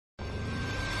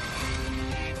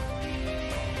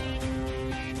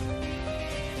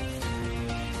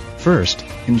First,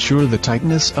 ensure the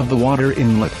tightness of the water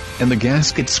inlet, and the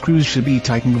gasket screws should be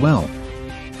tightened well.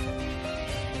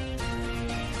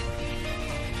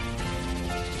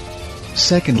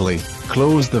 Secondly,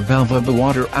 close the valve of the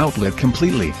water outlet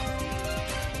completely.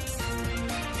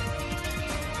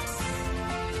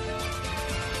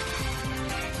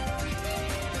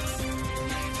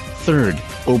 Third,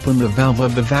 open the valve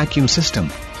of the vacuum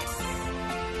system.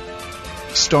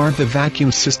 Start the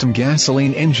vacuum system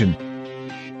gasoline engine.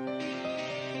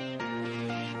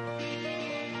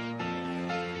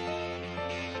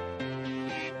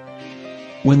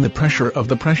 When the pressure of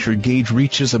the pressure gauge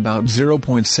reaches about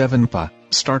 0.7 Pa,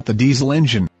 start the diesel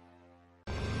engine.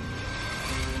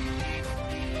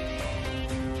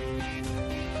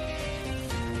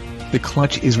 The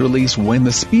clutch is released when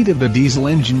the speed of the diesel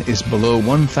engine is below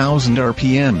 1000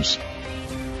 RPMs.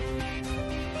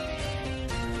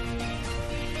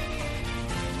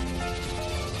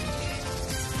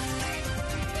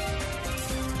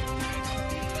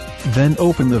 Then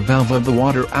open the valve of the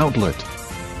water outlet.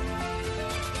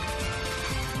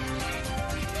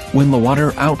 When the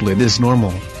water outlet is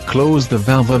normal, close the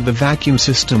valve of the vacuum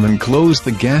system and close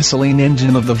the gasoline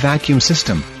engine of the vacuum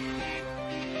system.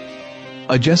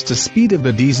 Adjust the speed of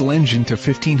the diesel engine to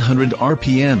 1500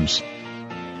 RPMs.